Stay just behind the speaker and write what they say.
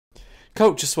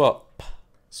Culture swap.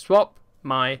 Swap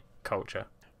my culture.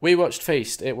 We watched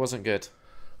Feast. It wasn't good.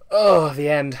 Oh, the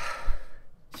end.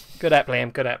 Good ep,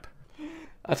 Liam. Good ep.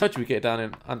 I told you we'd get it done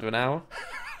in under an hour.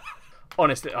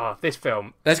 Honestly, this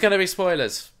film. There's going to be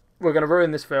spoilers. We're going to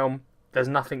ruin this film. There's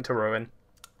nothing to ruin.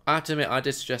 I have to admit, I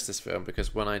did suggest this film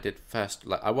because when I did first,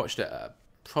 I watched it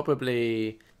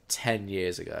probably 10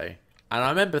 years ago, and I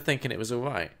remember thinking it was all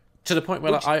right. To the point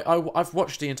where I've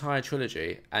watched the entire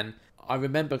trilogy, and I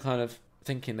remember kind of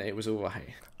thinking that it was all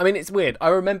right. I mean, it's weird. I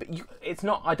remember it's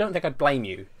not. I don't think I'd blame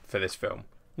you for this film.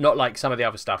 Not like some of the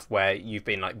other stuff where you've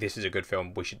been like, "This is a good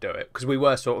film. We should do it." Because we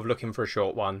were sort of looking for a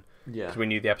short one. Yeah. Because we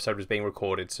knew the episode was being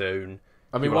recorded soon.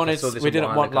 I mean, we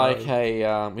didn't want like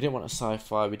we didn't want a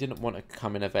sci-fi. We didn't want a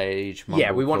coming of age.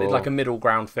 Yeah, we wanted like a middle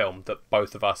ground film that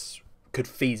both of us could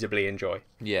feasibly enjoy.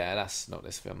 Yeah, that's not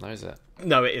this film, though, is it?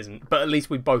 No, it isn't. But at least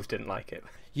we both didn't like it.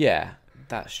 Yeah,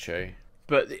 that's true.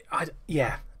 But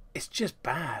it's just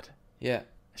bad. Yeah,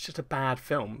 it's just a bad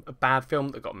film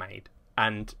that got made.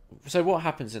 And so, what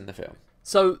happens in the film?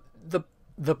 So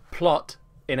the plot,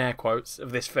 in air quotes,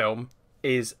 of this film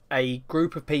is a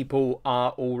group of people are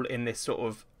all in this sort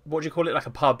of, what do you call it, like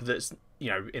a pub that's,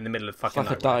 in the middle of fucking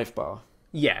nowhere. Like a dive bar.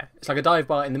 Yeah, it's like a dive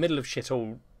bar in the middle of shit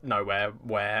all nowhere,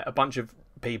 where a bunch of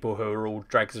people who are all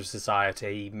dregs of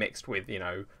society mixed with,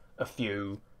 a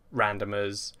few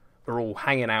randomers are all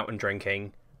hanging out and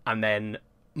drinking, and then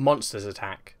monsters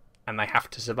attack and they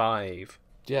have to survive.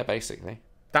 Yeah, basically.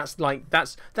 That's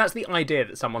the idea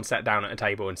that someone sat down at a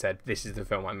table and said, "This is the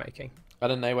film I'm making." And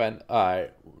then they went, "All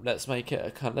right, let's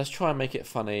try and make it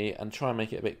funny and try and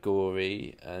make it a bit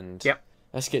gory, and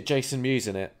let's get Jason Mewes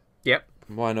in it." Yep.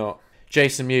 Why not?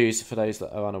 Jason Mewes, for those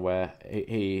that are unaware,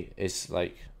 he is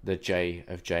like the J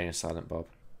of Jay and Silent Bob.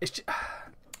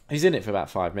 He's in it for about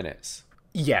 5 minutes.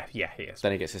 Yeah, he is.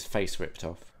 Then he gets his face ripped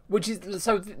off.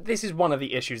 This is one of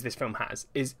the issues this film has.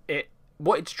 Is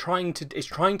it's trying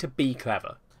to be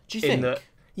clever. Do you think?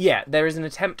 There is an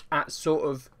attempt at sort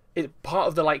of part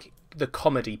of the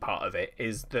comedy part of it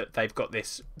is that they've got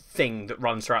this thing that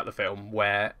runs throughout the film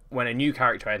where when a new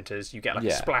character enters, you get like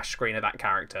a splash screen of that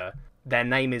character. Their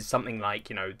name is something like,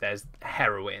 there's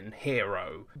heroine,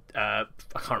 hero. I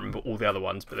can't remember all the other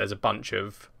ones, but there's a bunch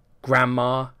of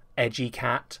grandma, edgy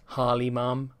cat, Harley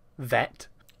mum, vet,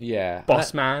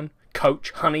 boss man,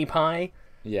 coach, honey pie.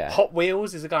 Yeah. Hot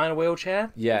Wheels is a guy in a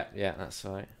wheelchair. Yeah, that's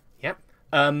right. Yep.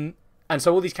 And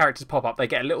so all these characters pop up. They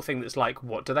get a little thing that's like,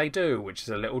 what do they do? Which is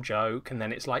a little joke. And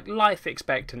then it's like life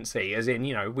expectancy, as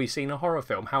in, we've seen a horror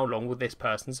film. How long will this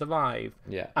person survive?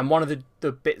 Yeah. And one of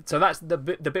the bit, so that's the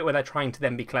bit where they're trying to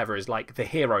then be clever is like the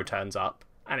hero turns up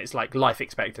and it's like life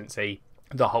expectancy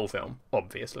the whole film,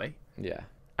 obviously. Yeah.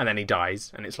 And then he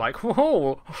dies and it's like,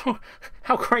 whoa,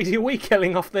 how crazy are we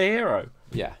killing off the hero?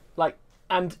 Yeah. Like,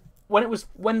 and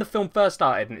when the film first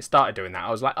started and it started doing that,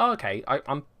 I was like, oh, okay,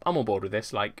 I'm on board with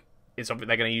this. Like, it's obvious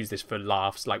they're going to use this for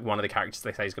laughs. Like, one of the characters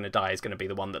they say is going to die is going to be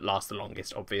the one that lasts the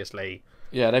longest, obviously.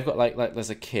 Yeah, they've got like there's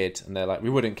a kid, and they're like, we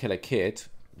wouldn't kill a kid,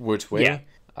 would we? Yeah.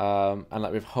 And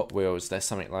like with Hot Wheels, there's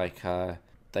something like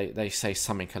they say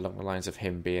something along the lines of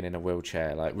him being in a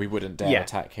wheelchair, like we wouldn't dare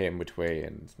attack him, would we?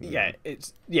 And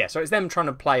so it's them trying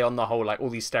to play on the whole like all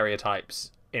these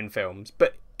stereotypes in films,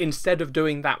 but instead of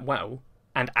doing that well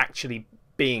and actually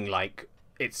being like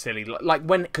it's silly, like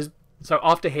so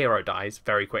after Hero dies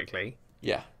very quickly,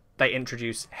 they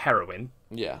introduce Heroine,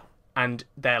 and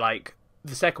they're like,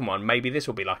 the second one, maybe this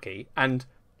will be lucky, and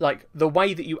like the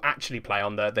way that you actually play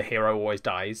on the hero always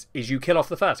dies is you kill off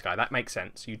the first guy. That makes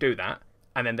sense. You do that,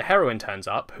 and then the heroine turns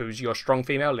up, who's your strong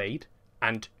female lead,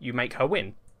 and you make her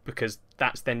win because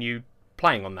that's then you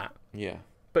playing on that. Yeah.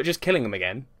 But just killing them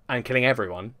again and killing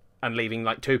everyone and leaving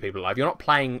like 2 people alive, you're not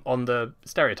playing on the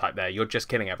stereotype there. You're just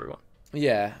killing everyone.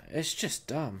 Yeah, it's just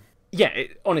dumb. Yeah,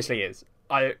 it honestly is.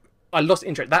 I lost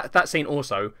interest. That scene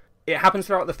also, it happens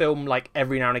throughout the film, like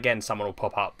every now and again someone will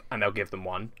pop up and they'll give them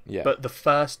one. Yeah. But the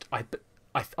first,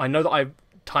 I know that I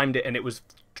timed it and it was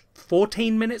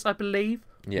 14 minutes, I believe,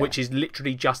 which is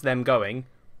literally just them going,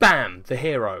 bam, the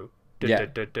hero,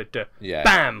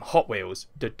 bam, Hot Wheels,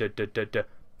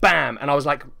 bam. And I was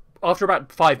like, after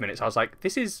about 5 minutes, I was like,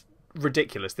 this is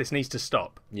ridiculous. This needs to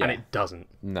stop. Yeah. And it doesn't.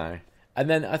 No. And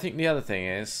then I think the other thing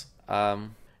is,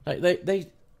 like they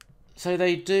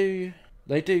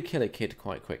do kill a kid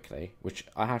quite quickly, which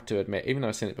I have to admit, even though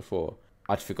I've seen it before,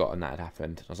 I'd forgotten that had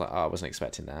happened. I was like, oh, I wasn't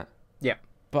expecting that. Yeah.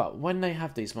 But when they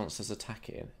have these monsters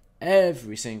attacking,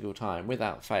 every single time,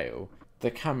 without fail,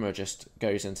 the camera just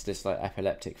goes into this like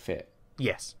epileptic fit.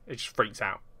 Yes, it just freaks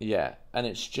out. Yeah, and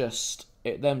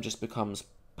it then just becomes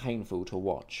painful to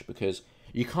watch because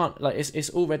you can't, like, it's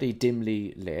already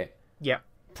dimly lit. Yeah.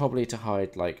 probably to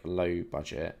hide like low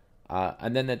budget.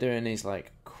 And then they're doing these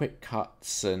like quick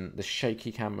cuts and the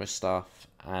shaky camera stuff,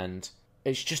 and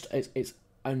it's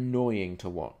annoying to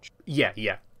watch. Yeah,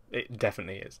 it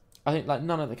definitely is. I think like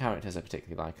none of the characters are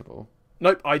particularly likable.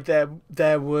 Nope.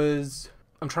 There was.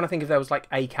 I'm trying to think if there was like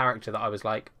a character that I was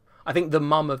like. I think the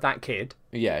mum of that kid.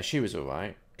 Yeah, she was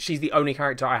alright. She's the only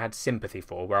character I had sympathy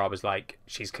for, where I was like,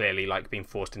 she's clearly like being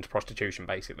forced into prostitution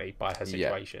basically by her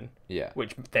situation. Yeah.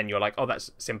 Which then you're like, oh, that's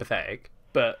sympathetic.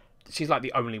 But she's like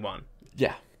the only one.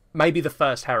 Yeah. Maybe the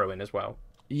first heroine as well.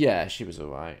 Yeah, she was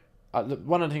alright.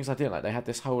 One of the things I didn't like, they had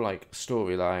this whole like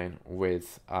storyline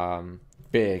with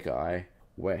Beer Guy,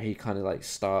 where he kind of like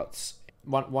starts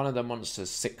one of the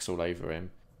monsters sicks all over him,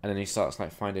 and then he starts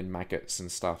like finding maggots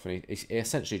and stuff, and he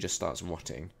essentially just starts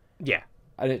rotting. Yeah.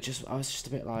 And I was just a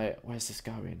bit like, where's this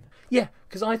going? Yeah,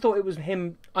 because I thought it was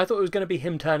him. I thought it was going to be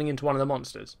him turning into one of the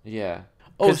monsters. Yeah.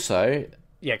 Also,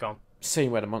 yeah, go on. Scene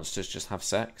where the monsters just have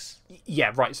sex.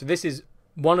 Yeah, right. So this is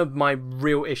one of my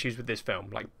real issues with this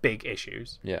film, like big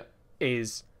issues. Yeah.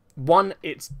 Is one,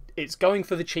 it's going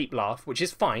for the cheap laugh, which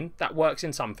is fine. That works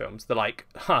in some films. They're like,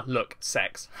 look,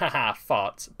 sex, haha,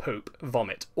 farts, poop,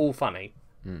 vomit, all funny.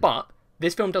 But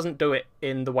this film doesn't do it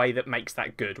in the way that makes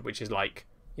that good, which is like,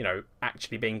 you know,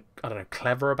 actually being, I don't know,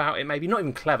 clever about it, maybe. Not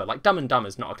even clever. Like, Dumb and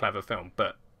Dumber's not a clever film,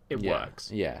 but it works.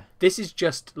 Yeah. This is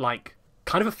just, like,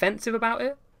 kind of offensive about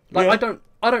it. Like, yeah.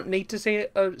 I don't need to see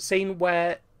a scene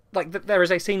where, like, there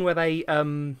is a scene where they, I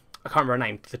can't remember her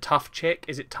name, the tough chick,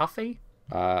 is it Tuffy?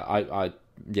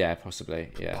 Yeah,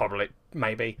 possibly, yeah. Probably,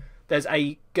 maybe. There's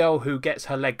a girl who gets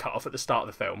her leg cut off at the start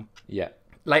of the film. Yeah.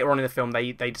 Later on in the film,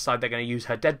 they decide they're going to use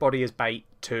her dead body as bait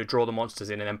to draw the monsters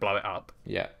in and then blow it up.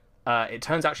 Yeah. It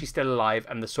turns out she's still alive,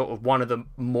 and the sort of one of the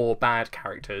more bad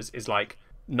characters is like,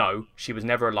 no, she was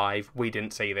never alive, we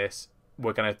didn't see this,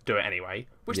 we're going to do it anyway,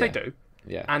 which they do.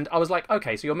 Yeah. And I was like,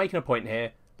 okay, so you're making a point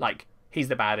here, like, he's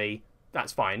the baddie,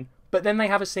 that's fine. But then they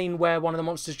have a scene where one of the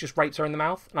monsters just rapes her in the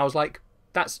mouth, and I was like,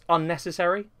 that's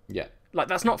unnecessary. Yeah. Like,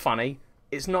 that's not funny,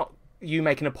 it's not you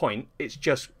making a point, it's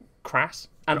just crass.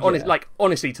 And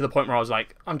honestly, to the point where I was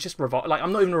like, I'm just revolted. Like,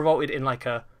 I'm not even revolted in like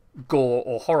a gore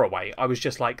or horror way. I was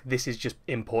just like, this is just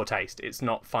in poor taste. It's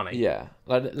not funny. Yeah,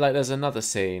 like there's another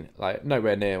scene, like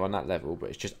nowhere near on that level,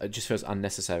 but it just feels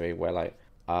unnecessary. Where like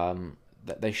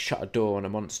they shut a door on a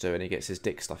monster and he gets his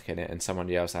dick stuck in it, and someone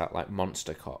yells out like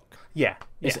 "monster cock." Yeah.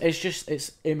 It's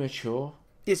immature.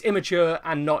 It's immature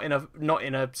and not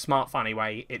in a smart funny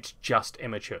way. It's just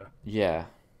immature. Yeah.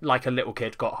 Like a little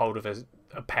kid got hold of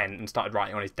a pen and started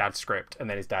writing on his dad's script, and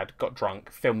then his dad got drunk,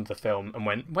 filmed the film, and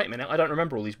went, wait a minute, I don't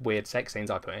remember all these weird sex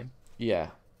scenes I put in.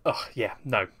 Yeah. Oh, yeah,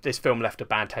 no. This film left a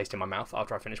bad taste in my mouth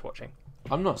after I finished watching.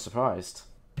 I'm not surprised.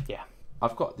 Yeah.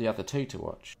 I've got the other two to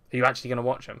watch. Are you actually going to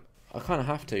watch them? I kind of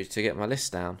have to get my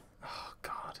list down. Oh,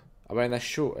 God. I mean, they're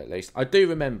short at least. I do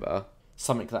remember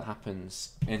something that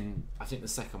happens in, I think, the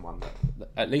second one. That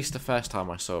at least the first time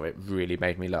I saw it really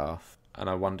made me laugh, and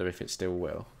I wonder if it still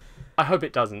will. I hope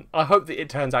it doesn't. I hope that it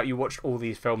turns out you watched all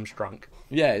these films drunk.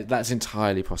 Yeah, that's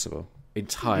entirely possible.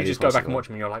 Entirely You just possible. go back and watch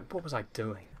them and you're like, what was I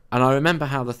doing? And I remember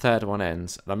how the third one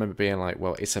ends, and I remember being like,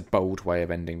 well, it's a bold way of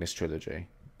ending this trilogy.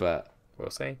 But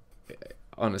we'll see.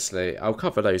 Honestly, I'll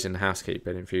cover those in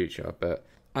housekeeping in future. But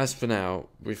as for now,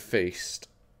 with Feast,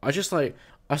 I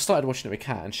started watching it with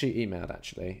Kat, and she emailed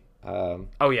actually.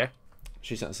 Oh, yeah?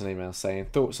 She sent us an email saying,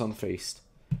 thoughts on Feast.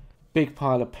 Big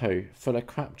pile of poo, full of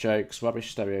crap jokes,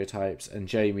 rubbish stereotypes, and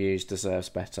Jay Mewes deserves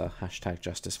better.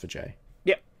 #justice for Jay.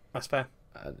 Yeah, that's fair.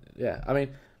 Yeah, I mean,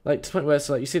 like, to the point where it's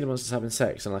like, you see the monsters having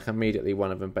sex, and like immediately one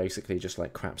of them basically just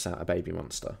like craps out a baby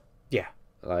monster. Yeah.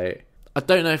 Like, I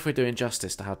don't know if we're doing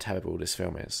justice to how terrible this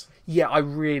film is. Yeah, I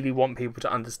really want people to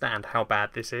understand how bad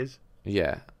this is.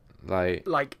 Yeah, like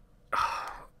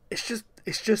it's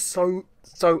just so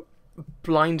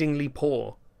blindingly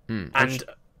poor. And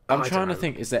I'm trying to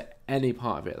think, is there any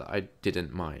part of it that I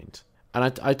didn't mind?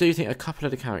 And I do think a couple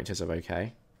of the characters are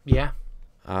okay. Yeah.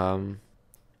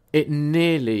 It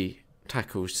nearly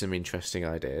tackles some interesting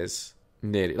ideas.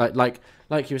 Nearly, like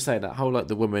you were saying, that whole like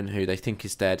the woman who they think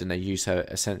is dead and they use her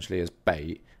essentially as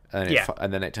bait, and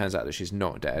and then it turns out that she's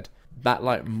not dead. That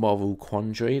like moral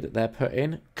quandary that they're put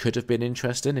in could have been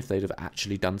interesting if they'd have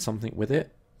actually done something with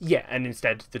it. Yeah, and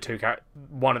instead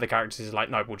one of the characters is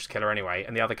like, no, we'll just kill her anyway,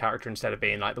 and the other character, instead of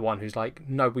being like the one who's like,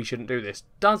 no, we shouldn't do this,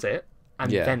 does it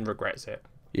and then regrets it.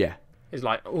 Yeah. Is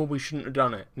like, oh, we shouldn't have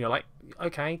done it. And you're like,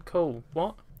 okay, cool,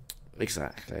 what?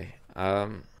 Exactly.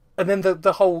 And then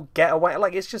the whole getaway,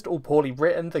 like, it's just all poorly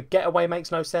written. The getaway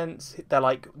makes no sense. They're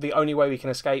like, the only way we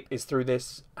can escape is through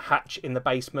this hatch in the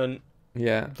basement.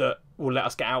 Yeah. That will let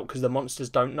us get out because the monsters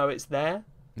don't know it's there.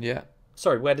 Yeah.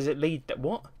 Sorry, where does it lead?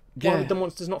 What? Yeah. Why would the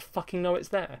monsters not fucking know it's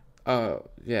there? Oh,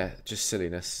 yeah, just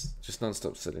silliness. Just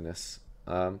non-stop silliness.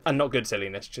 And not good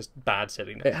silliness, just bad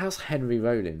silliness. It has Henry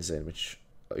Rollins in, which,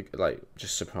 like,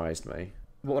 just surprised me.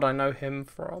 What would I know him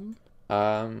from?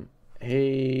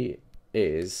 He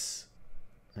is...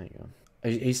 Hang on.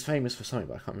 He's famous for something,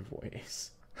 but I can't remember what it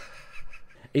is.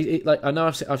 Like, I know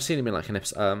I've seen him in like an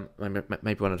episode,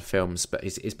 maybe one of the films, but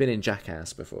he's been in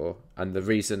Jackass before, and the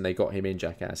reason they got him in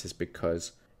Jackass is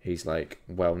because he's like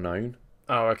well known.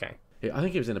 Oh, okay. I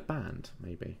think he was in a band,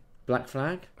 maybe Black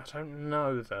Flag. I don't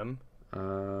know them.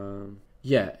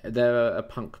 Yeah, they're a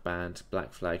punk band,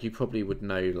 Black Flag. You probably would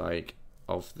know like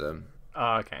of them.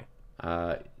 Oh, okay.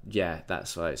 Yeah,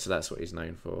 that's right. So that's what he's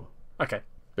known for. Okay.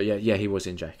 But yeah, he was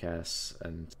in Jackass,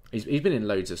 and he's been in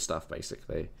loads of stuff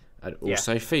basically. And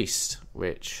also Feast,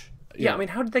 which... Yeah, I mean,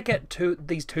 how did they get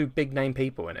these two big name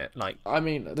people in it? Like, I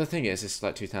mean, the thing is, it's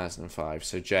like 2005,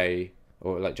 so Jay,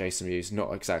 or like Jason Mewes,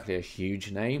 not exactly a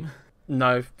huge name.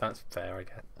 No, that's fair, I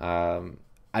guess.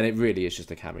 And it really is just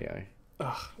a cameo.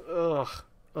 Ugh.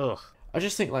 I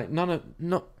just think like not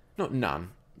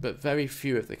none, but very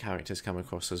few of the characters come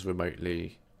across as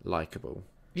remotely likable.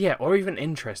 Yeah, or even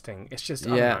interesting. It's just, I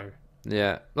don't know.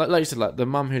 Yeah. Like you said, like the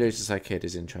mum who loses her kid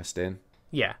is interesting.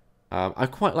 Yeah. I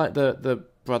quite like the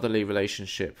brotherly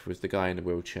relationship with the guy in the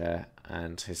wheelchair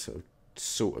and his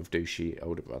sort of douchey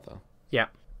older brother. Yeah.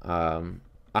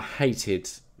 I hated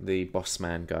the boss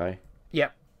man guy.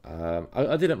 Yeah.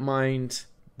 I didn't mind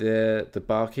the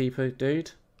barkeeper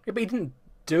dude. Yeah, but he didn't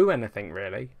do anything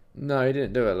really. No, he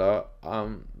didn't do a lot.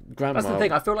 Grandma. That's the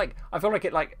thing. I feel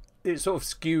like it sort of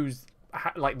skews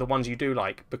like the ones you do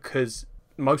like, because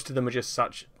most of them are just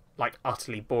such like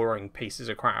utterly boring pieces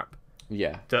of crap.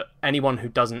 Yeah. That anyone who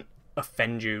doesn't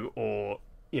offend you or,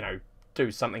 you know, do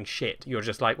something shit, you're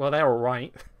just like, well, they're all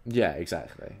right. Yeah,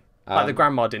 exactly. Like the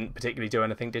grandma didn't particularly do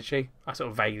anything, did she? I sort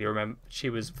of vaguely remember she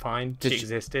was fine. She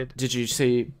existed. Did you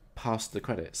see past the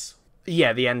credits?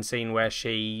 Yeah, the end scene where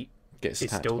she gets is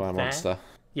attacked still by a there. monster.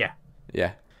 Yeah.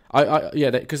 Yeah.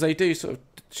 Because they do sort of.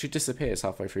 She disappears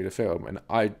halfway through the film,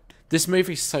 and this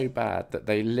movie's so bad that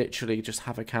they literally just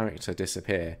have a character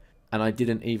disappear, and I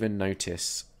didn't even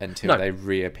notice until they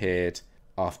reappeared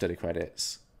after the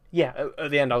credits. Yeah,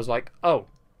 at the end I was like, oh,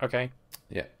 okay.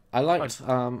 Yeah, I liked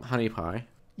Honey Pie.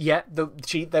 Yeah,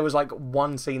 there was like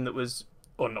one scene that was,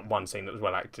 or not one scene that was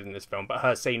well acted in this film, but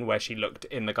her scene where she looked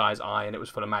in the guy's eye and it was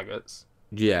full of maggots.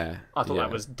 Yeah, I thought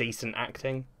that was decent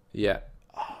acting. Yeah,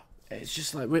 it's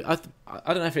just like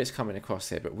I don't know if it's coming across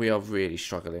here, but we are really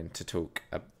struggling to talk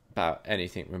about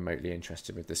anything remotely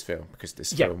interesting with this film, because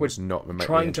this film was not remotely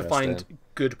interesting. Trying to find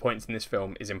good points in this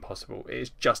film is impossible. It is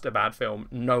just a bad film.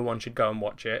 No one should go and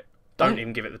watch it. Don't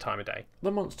even give it the time of day.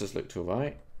 The monsters looked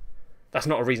alright. That's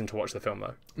not a reason to watch the film,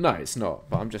 though. No, it's not.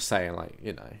 But I'm just saying, like,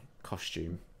 you know,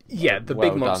 costume. Yeah, the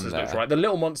big monsters looked right. The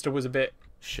little monster was a bit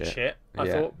shit, I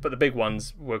thought, but the big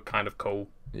ones were kind of cool.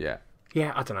 Yeah.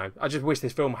 Yeah, I don't know. I just wish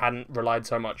this film hadn't relied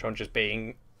so much on just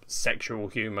being sexual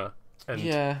humour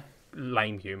and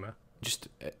lame humour. Just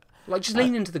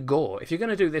lean into the gore. If you're going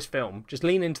to do this film, just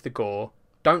lean into the gore.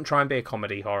 Don't try and be a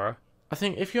comedy horror. I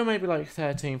think if you're maybe like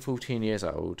 13, 14 years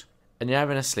old and you're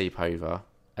having a sleepover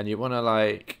and you want to,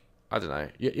 like, I don't know,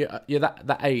 you're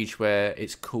that age where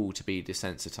it's cool to be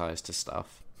desensitized to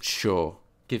stuff, sure,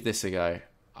 give this a go.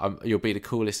 You'll be the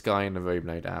coolest guy in the room,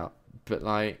 no doubt. But,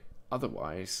 like,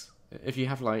 otherwise, if you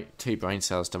have, like, two brain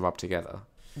cells to rub together...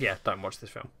 Yeah, don't watch this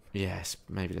film. Yes,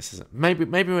 maybe this isn't... Maybe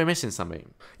we're missing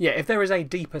something. Yeah, if there is a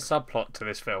deeper subplot to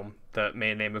this film that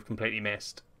me and Liam have completely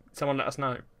missed, someone let us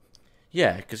know.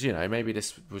 Yeah, because, you know, maybe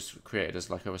this was created as,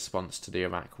 like, a response to the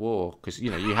Iraq War. Because, you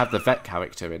know, you have the vet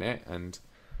character in it, and...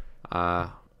 I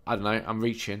don't know, I'm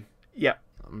reaching. Yep.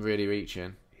 I'm really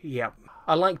reaching. Yep.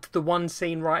 I liked the one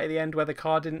scene right at the end where the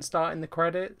car didn't start in the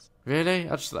credits. Really?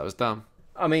 I just thought that was dumb.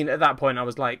 I mean, at that point I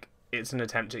was like, it's an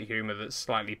attempt at humour that's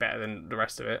slightly better than the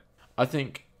rest of it. I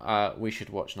think we should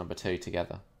watch number 2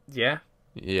 together. Yeah?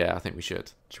 Yeah, I think we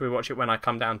should. Should we watch it when I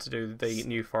come down to do the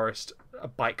New Forest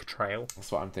bike trail?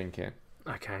 That's what I'm thinking.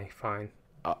 Okay, fine.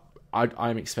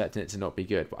 I'm expecting it to not be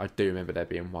good, but I do remember there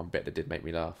being one bit that did make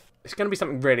me laugh. It's going to be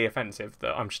something really offensive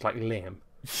that I'm just like, Liam.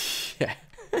 Yeah,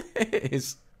 it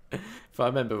is. If I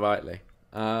remember rightly.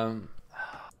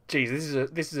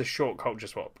 Jeez, this is a short culture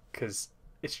swap, because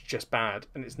it's just bad,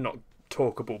 and it's not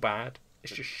talkable bad.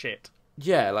 It's just shit.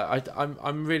 Yeah, like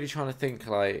I'm really trying to think,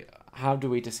 like, how do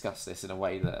we discuss this in a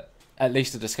way that at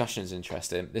least the discussion's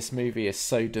interesting? This movie is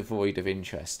so devoid of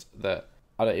interest that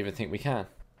I don't even think we can.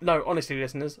 No, honestly,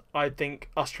 listeners, I think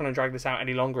us trying to drag this out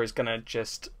any longer is going to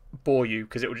just bore you,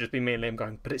 because it would just be me and Liam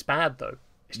going, but it's bad, though.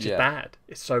 It's just bad.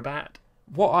 It's so bad.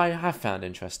 What I have found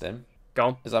interesting Go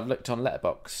on. is I've looked on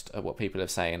Letterboxd at what people are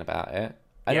saying about it,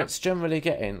 and Yeah. it's generally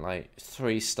getting like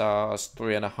 3 stars,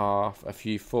 3.5, a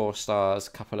few 4 stars,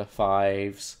 couple of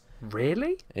 5s.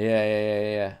 Really?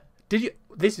 Yeah. Did you?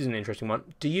 This is an interesting one.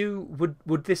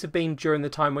 Would this have been during the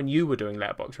time when you were doing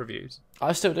Letterboxd reviews?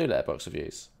 I still do Letterboxd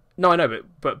reviews. No, I know,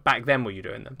 but back then were you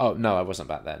doing them? Oh, no, I wasn't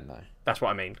back then, no. That's what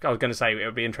I mean. I was going to say it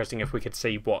would be interesting if we could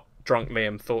see what Drunk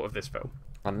Liam thought of this film.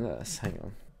 Unless, hang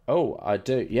on. Oh, I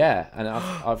do, yeah, and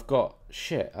I've got,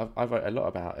 shit, I wrote a lot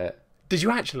about it. Did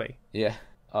you actually? Yeah.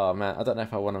 Oh, man, I don't know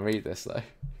if I want to read this, though.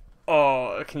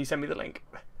 Oh, can you send me the link?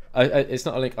 It's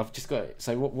not a link, I've just got it.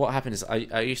 So what happened is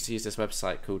I used to use this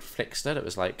website called Flickster that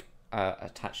was, like,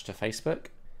 attached to Facebook.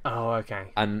 Oh,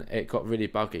 okay. And it got really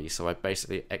buggy, so I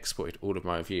basically exported all of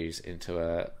my reviews into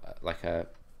a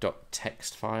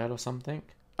 .text file or something.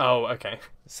 Oh, okay.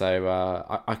 So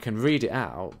I can read it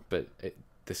out, but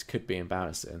this could be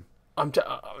embarrassing.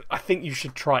 I think you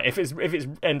should try it. If it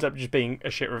ends up just being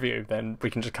a shit review, then we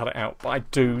can just cut it out. But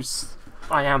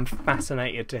I am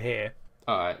fascinated to hear.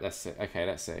 All right, let's see. Okay,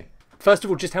 let's see. First of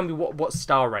all, just tell me what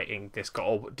star rating this got,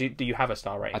 or do you have a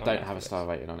star rating? I don't have a star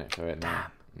rating on it for it. No.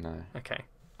 No. Okay.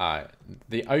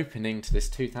 The opening to this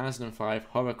 2005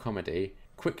 horror comedy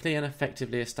quickly and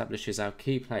effectively establishes our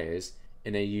key players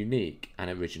in a unique and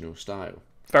original style.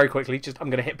 Very quickly, I'm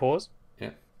going to hit pause.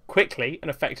 Yeah. Quickly and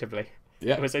effectively.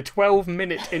 Yeah. It was a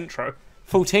 12-minute intro.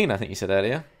 14, I think you said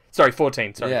earlier. Sorry,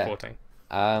 14. Yeah.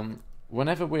 14.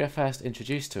 Whenever we are first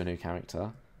introduced to a new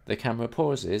character, the camera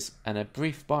pauses and a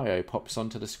brief bio pops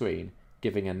onto the screen,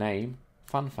 giving a name,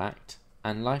 fun fact,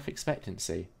 and life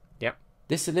expectancy. Yep.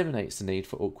 This eliminates the need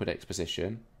for awkward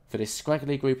exposition, for this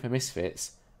scraggly group of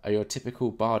misfits are your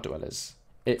typical bar dwellers.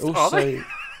 It also...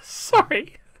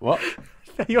 Sorry. What?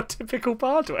 They're your typical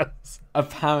bar dwellers.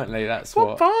 Apparently, that's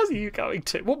what bars are you going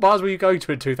to? What bars were you going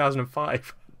to in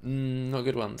 2005? Not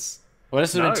good ones. Well,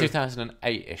 this was in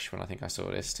 2008-ish when I think I saw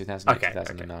this, 2008,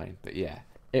 2009. Okay. But yeah.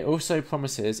 It also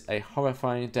promises a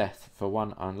horrifying death for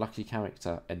one unlucky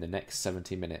character in the next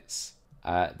 70 minutes.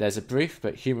 There's a brief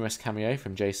but humorous cameo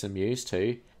from Jason Mewes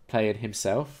too, playing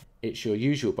himself. It's your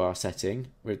usual bar setting,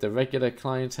 with the regular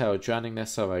clientele drowning their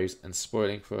sorrows and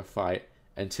spoiling for a fight,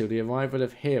 until the arrival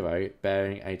of Hero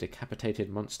bearing a decapitated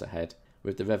monster head,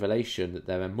 with the revelation that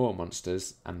there are more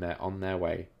monsters and they're on their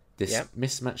way. This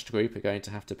mismatched group are going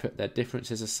to have to put their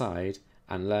differences aside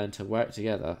and learn to work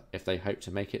together if they hope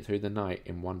to make it through the night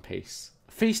in one piece.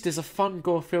 Feast is a fun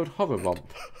gore-filled horror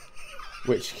romp,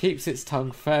 which keeps its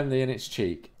tongue firmly in its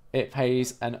cheek. It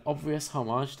pays an obvious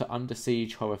homage to Under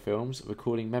Siege horror films,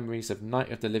 recalling memories of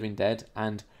Night of the Living Dead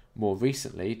and, more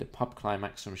recently, the pub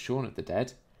climax from Shaun of the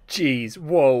Dead. Jeez,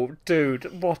 whoa,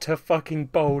 dude, what a fucking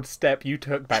bold step you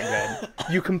took back then.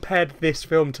 You compared this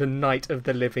film to Night of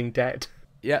the Living Dead.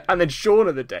 Yeah. And then Shaun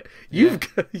of the Dead.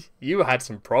 You had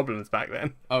some problems back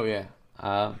then. Oh, yeah.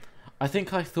 I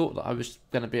think I thought that I was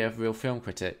going to be a real film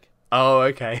critic. Oh,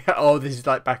 okay. Oh, this is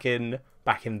like back in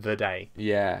the day.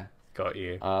 Yeah. Got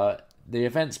you. The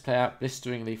events play out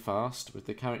blisteringly fast, with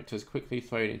the characters quickly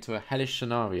thrown into a hellish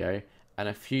scenario and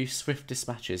a few swift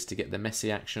dispatches to get the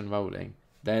messy action rolling.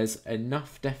 There's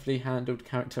enough deftly handled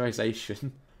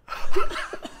characterization.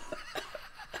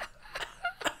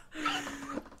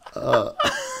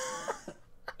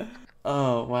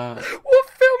 Oh, wow. What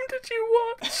film did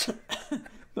you watch?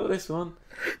 Not this one.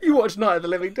 You watched Night of the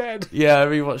Living Dead? Yeah, I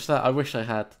rewatched that. I wish I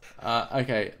had.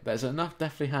 Okay, there's enough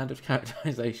deftly handled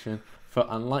characterization for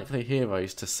unlikely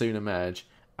heroes to soon emerge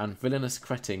and villainous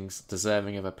cretins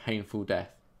deserving of a painful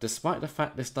death. Despite the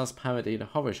fact this does parody the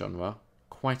horror genre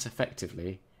quite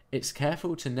effectively, it's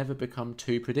careful to never become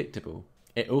too predictable.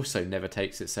 It also never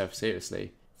takes itself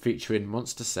seriously, featuring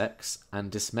monster sex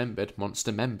and dismembered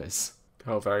monster members.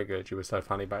 Oh, very good. You were so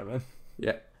funny back then.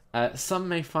 Yeah. Some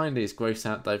may find these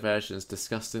gross-out diversions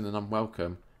disgusting and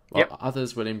unwelcome, while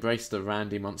others will embrace the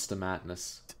randy monster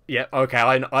madness. Yeah, okay,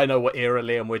 I know what era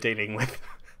Liam we're dealing with.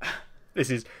 This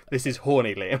is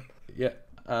horny Liam.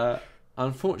 Yeah.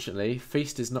 Unfortunately,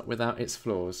 Feast is not without its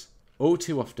flaws. All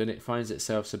too often it finds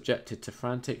itself subjected to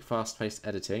frantic, fast-paced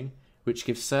editing, which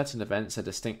gives certain events a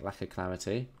distinct lack of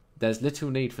clarity. There's little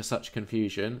need for such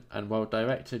confusion, and while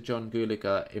director John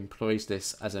Gulager employs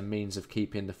this as a means of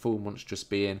keeping the full monstrous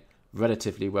being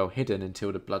relatively well hidden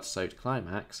until the blood-soaked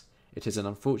climax, it is an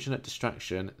unfortunate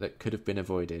distraction that could have been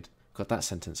avoided. God, that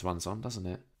sentence runs on, doesn't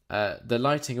it? The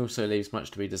lighting also leaves much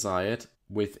to be desired,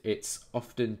 with its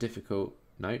often difficult...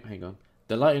 No, hang on.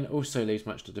 The lighting also leaves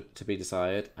much to be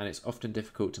desired, and it's often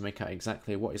difficult to make out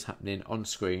exactly what is happening on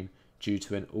screen due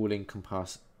to an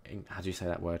all-encompassing... How do you say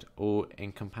that word?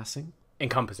 All-encompassing?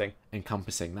 Encompassing.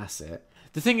 Encompassing, that's it.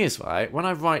 The thing is, right, when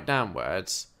I write down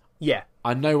words, Yeah.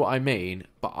 I know what I mean,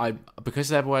 but because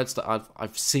they're words that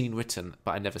I've seen written,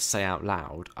 but I never say out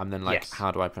loud, I'm then like, Yes.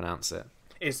 how do I pronounce it?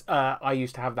 It's I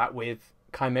used to have that with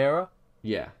Chimera.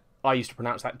 Yeah. I used to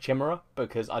pronounce that Chimera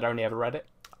because I'd only ever read it.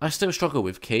 I still struggle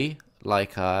with key,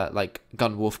 like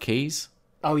Gunwolf Keys.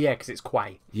 Oh yeah, because it's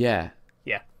Quay. Yeah.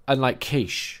 Yeah. And like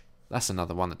quiche. That's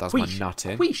another one that does my nut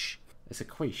in. Quiche. It's a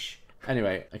quiche.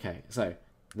 Anyway, okay, so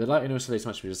the lighting also leaves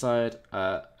much to be desired,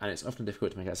 and it's often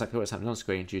difficult to make out exactly what's happening on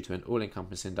screen due to an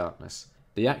all-encompassing darkness.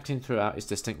 The acting throughout is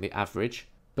distinctly average,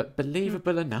 but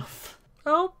believable enough.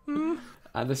 Oh.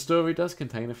 And the story does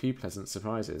contain a few pleasant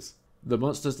surprises. The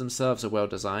monsters themselves are well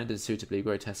designed and suitably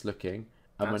grotesque looking,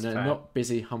 and when they're not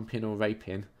busy humping or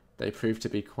raping, they prove to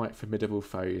be quite formidable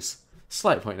foes.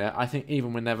 Slight point there, I think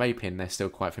even when they're raping, they're still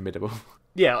quite formidable.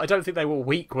 Yeah, I don't think they were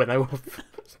weak when they were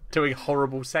doing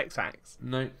horrible sex acts.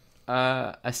 No.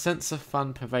 A sense of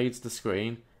fun pervades the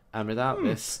screen, and without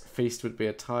this, Feast would be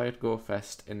a tired gore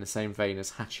fest in the same vein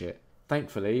as Hatchet.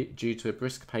 Thankfully, due to a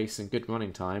brisk pace and good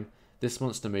running time, this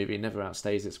monster movie never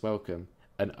outstays its welcome.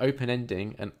 An open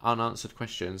ending and unanswered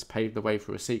questions pave the way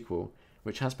for a sequel,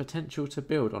 which has potential to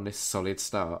build on this solid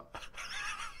start.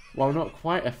 While not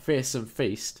quite a fearsome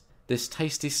feast, this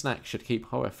tasty snack should keep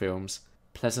horror films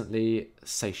pleasantly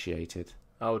satiated.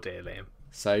 Oh dear, Liam.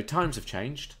 So times have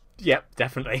changed. Yep,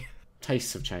 definitely.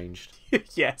 Tastes have changed.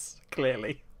 Yes,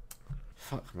 clearly.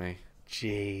 Fuck me.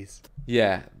 Jeez.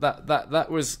 Yeah,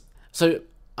 that was. So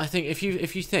I think if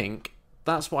you think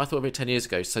that's what I thought of it 10 years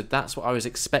ago, so that's what I was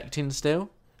expecting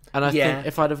still. And I think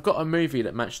if I'd have got a movie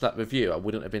that matched that review, I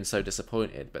wouldn't have been so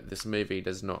disappointed. But this movie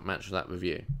does not match that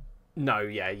review. No,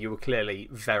 yeah, you were clearly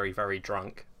very, very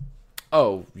drunk.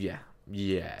 Oh yeah,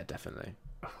 definitely.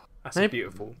 That's a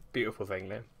beautiful, beautiful thing,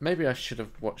 Liam. Maybe I should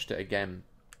have watched it again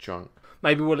drunk.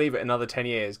 Maybe we'll leave it another 10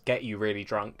 years, get you really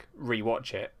drunk,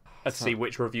 rewatch it, and see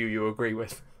which review you agree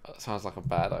with. That sounds like a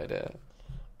bad idea.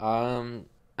 Out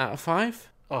of 5?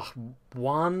 Oh,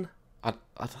 1?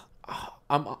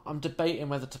 I'm debating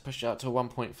whether to push it out to a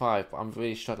 1.5, but I'm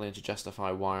really struggling to justify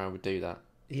why I would do that.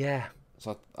 Yeah.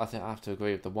 So I think I have to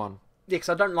agree with the 1. Yeah, because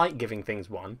I don't like giving things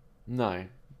 1. No,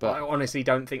 but I honestly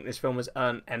don't think this film has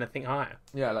earned anything higher.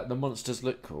 Yeah, like the monsters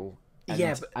look cool. And,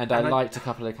 yeah, and I liked a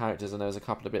couple of the characters, and there was a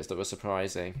couple of bits that were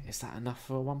surprising. Is that enough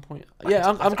for a 1 point? Yeah,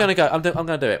 I'm gonna go. I'm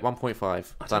gonna do it.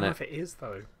 1.5. I don't know if it is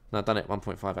though. No, I've done it.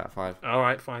 1.5 out of 5. All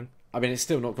right, fine. I mean, it's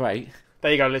still not great.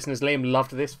 There you go, listeners. Liam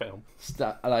loved this film.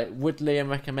 Would Liam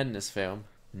recommend this film?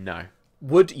 No.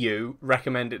 Would you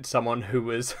recommend it to someone who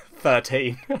was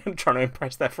 13 and trying to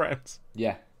impress their friends?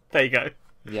 Yeah. There you go.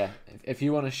 Yeah. If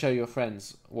you want to show your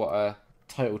friends what a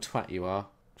total twat you are,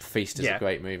 Feast is a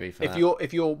great movie for that.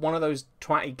 If you're one of those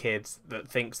twatty kids that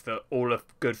thinks that all a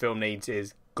good film needs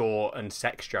is gore and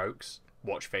sex jokes,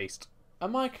 watch Feast.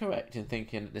 Am I correct in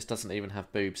thinking this doesn't even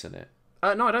have boobs in it?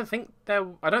 No, I don't think there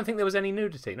was any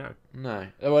nudity. No. No.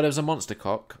 Well, there was a monster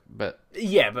cock, but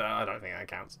yeah, but I don't think that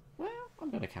counts. Well,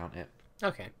 I'm gonna count it.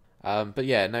 Okay. But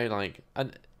yeah, no, like,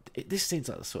 and this seems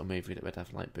like the sort of movie that would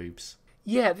have like boobs.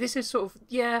 Yeah, this is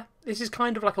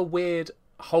kind of like a weird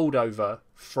holdover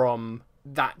from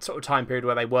that sort of time period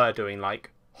where they were doing like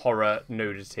horror,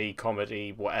 nudity,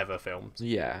 comedy, whatever films.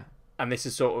 Yeah. And this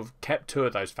has sort of kept 2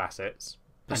 of those facets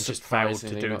and just failed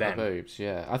to do them. The boobs,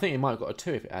 yeah. I think it might have got a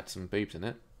 2 if it had some boobs in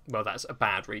it. Well, that's a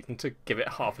bad reason to give it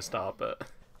half a star, but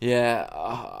yeah,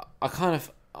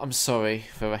 I'm sorry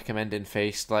for recommending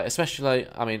Feast, like especially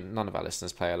I mean none of our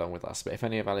listeners play along with us, but if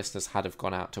any of our listeners had have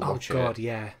gone out to watch it, oh god,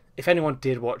 yeah. If anyone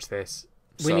did watch this,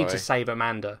 we need to save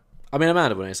Amanda. I mean,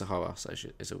 Amanda wouldn't. It's a horror, so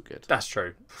it's all good. That's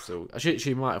true. So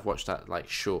she might have watched that like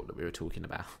short that we were talking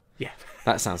about. Yeah,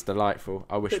 that sounds delightful.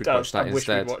 I wish we'd watched that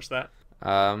instead. I wish we'd watched that.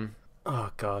 Oh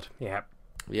god, yeah.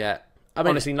 Yeah. I mean,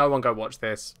 honestly, no one go watch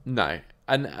this. No,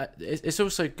 and it's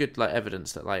also good like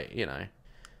evidence that like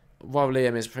while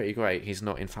Liam is pretty great, he's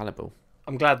not infallible.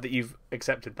 I'm glad that you've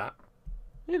accepted that.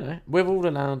 We're all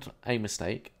allowed a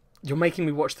mistake. You're making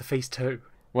me watch The Feast too.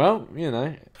 Well,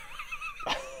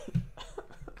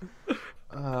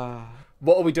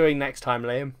 What are we doing next time,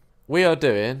 Liam? We are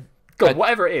doing... God,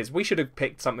 whatever it is, we should have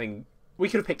picked something... We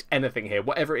could have picked anything here.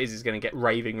 Whatever it is going to get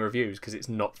raving reviews because it's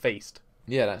not Feast.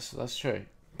 Yeah, that's true.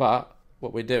 But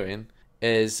what we're doing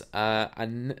is a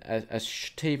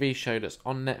TV show that's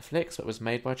on Netflix that was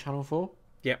made by Channel 4.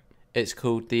 Yep. It's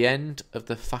called The End of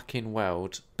the Fucking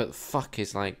World, but fuck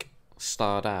is like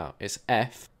starred out. It's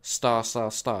F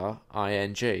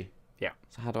 ***ing. Yeah.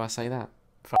 So how do I say that?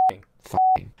 Fucking.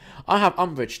 I have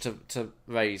umbrage to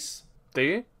raise. Do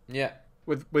you? Yeah.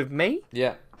 With me?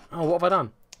 Yeah. Oh, what have I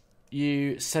done?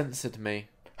 You censored me.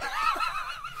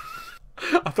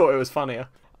 I thought it was funnier.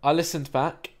 I listened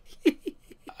back,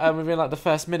 and within like the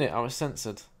first minute, I was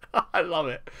censored. I love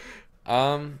it.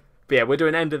 But yeah, we're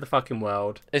doing End of the Fucking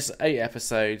World. It's 8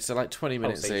 episodes, so like 20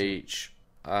 minutes each.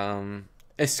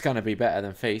 It's gonna be better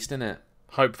than Feast, isn't it?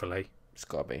 Hopefully. It's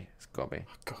gotta be. God.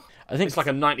 I think it's like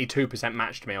a 92%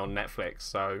 match to me on Netflix.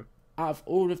 So out of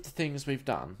all of the things we've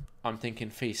done, I'm thinking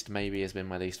Feast maybe has been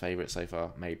my least favourite so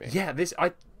far. Maybe. Yeah,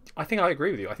 I think I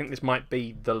agree with you. I think this might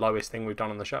be the lowest thing we've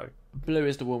done on the show. Blue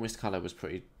is the warmest colour was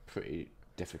pretty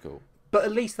difficult. But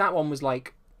at least that one was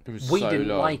like, we didn't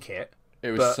like it.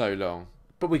 It was so long.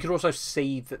 But we could also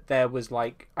see that there was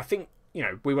like, I think,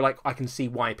 we were like, I can see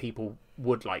why people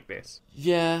would like this.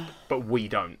 Yeah. But we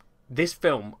don't. This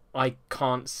film, I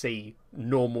can't see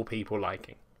normal people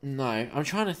liking. No, I'm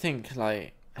trying to think,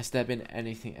 like, has there been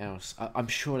anything else? I'm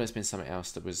sure there's been something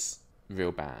else that was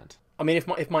real bad. I mean,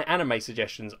 if my anime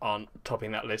suggestions aren't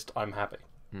topping that list, I'm happy.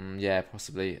 Yeah,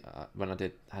 possibly. When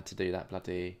I had to do that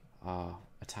bloody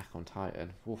Attack on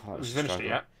Titan. Have you finished it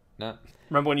yet? No.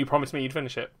 Remember when you promised me you'd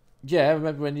finish it? Yeah, I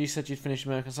remember when you said you'd finish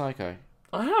American Psycho.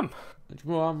 I am.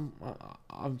 Well,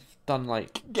 I've done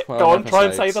like 12 Go on, episodes. try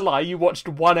and say the lie. You watched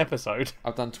one episode.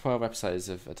 I've done 12 episodes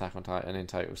of Attack on Titan in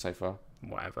total so far.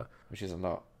 Whatever. Which is a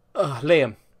lot.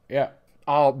 Liam. Yeah.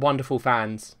 Our wonderful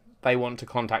fans, they want to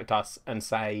contact us and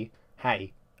say,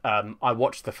 hey, I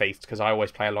watched The Feast because I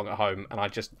always play along at home and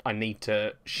I need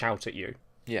to shout at you.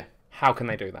 Yeah. How can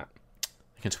they do that?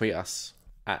 You can tweet us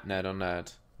at Nerd on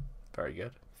Nerd. Very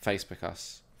good. Facebook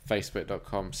us.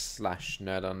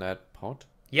 Facebook.com/nerdonnerdpod.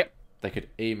 Yep. They could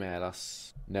email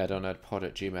us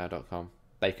nerdonnerdpod@gmail.com.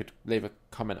 They could leave a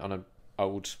comment on an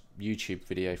old YouTube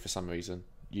video for some reason.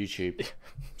 YouTube.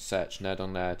 Search Nerd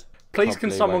on Nerd. Please can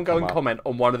someone go and comment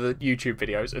on one of the YouTube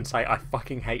videos and say, I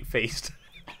fucking hate Feast?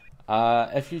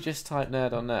 If you just type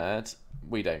Nerd on Nerd,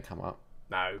 we don't come up.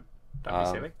 No. Don't be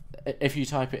silly. If you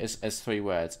type it as 3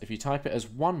 words. If you type it as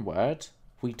 1 word,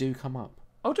 we do come up.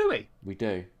 Oh, do we? We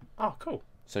do. Oh, cool.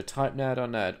 So type Nerd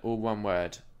on Nerd, all 1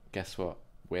 word. Guess what?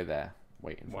 We're there,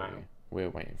 waiting for you. We're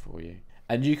waiting for you.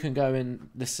 And you can go and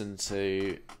listen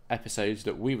to episodes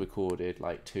that we recorded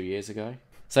like 2 years ago.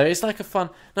 So it's like a fun...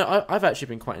 No, I've actually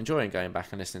been quite enjoying going back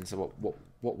and listening to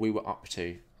what we were up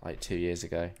to like 2 years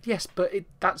ago. Yes, but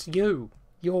that's you.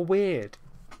 You're weird.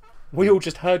 We all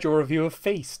just heard your review of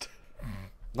Feast.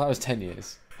 That was 10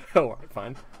 years. Alright,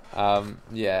 fine.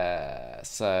 Yeah,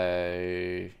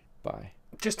 so... Bye.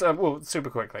 Just, super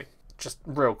quickly. Just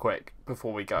real quick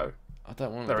before we go. I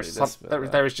don't want to do this.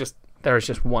 There is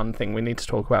just one thing we need to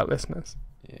talk about, listeners.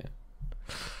 Yeah.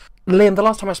 Liam, the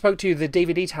last time I spoke to you, the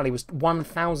DVD tally was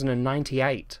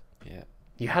 1,098. Yeah.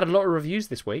 You had a lot of reviews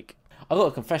this week. I've got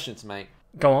a confession to make.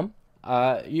 Go on.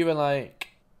 You were like,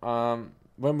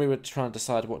 when we were trying to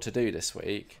decide what to do this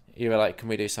week, you were like, can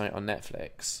we do something on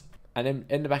Netflix? And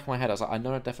in the back of my head, I was like, I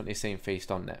know I've definitely seen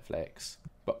Feast on Netflix,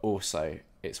 but also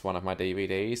it's one of my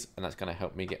DVDs, and that's going to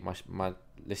help me get my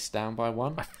list down by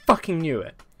 1. I fucking knew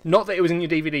it. Not that it was in your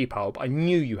DVD pile, but I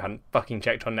knew you hadn't fucking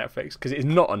checked on Netflix, because it's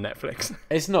not on Netflix.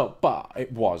 It's not, but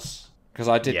it was. Because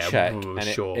I did check, and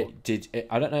sure. it did.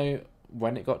 I don't know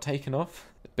when it got taken off,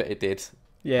 but it did.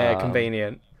 Yeah,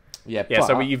 convenient. Yeah, but,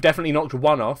 so you've definitely knocked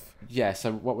 1 off. Yeah,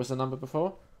 so what was the number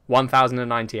before?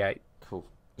 1,098. Cool.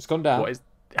 It's gone down.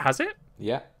 Has it?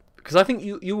 Yeah. Because I think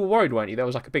you were worried, weren't you? There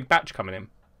was like a big batch coming in.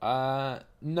 No.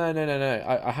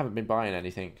 I haven't been buying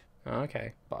anything. Oh,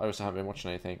 okay. But I also haven't been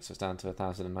watching anything, so it's down to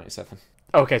 1,097.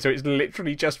 Okay, so it's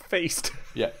literally just Feast.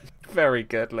 Yeah. Very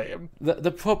good, Liam.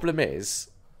 The problem is,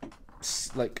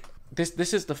 like,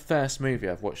 this is the first movie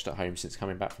I've watched at home since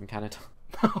coming back from Canada.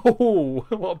 Oh,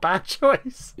 what a bad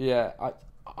choice. Yeah,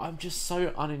 I'm just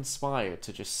so uninspired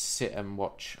to just sit and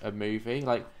watch a movie.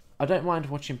 Like, I don't mind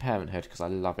watching Parenthood because I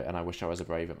love it and I wish I was a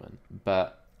Braverman.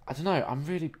 But, I don't know, I'm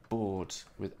really bored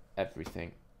with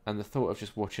everything. And the thought of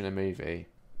just watching a movie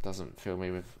doesn't fill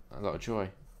me with a lot of joy.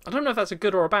 I don't know if that's a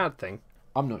good or a bad thing.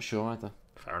 I'm not sure either.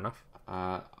 Fair enough.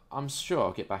 I'm sure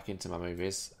I'll get back into my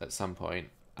movies at some point.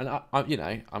 And,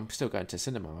 I'm still going to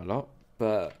cinema a lot.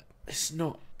 But it's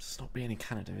not being in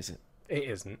Canada, is it? It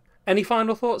isn't. Any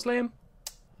final thoughts, Liam?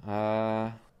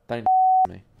 Don't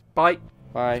me. Bye.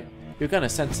 Bye. You're going to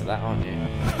censor that, aren't you?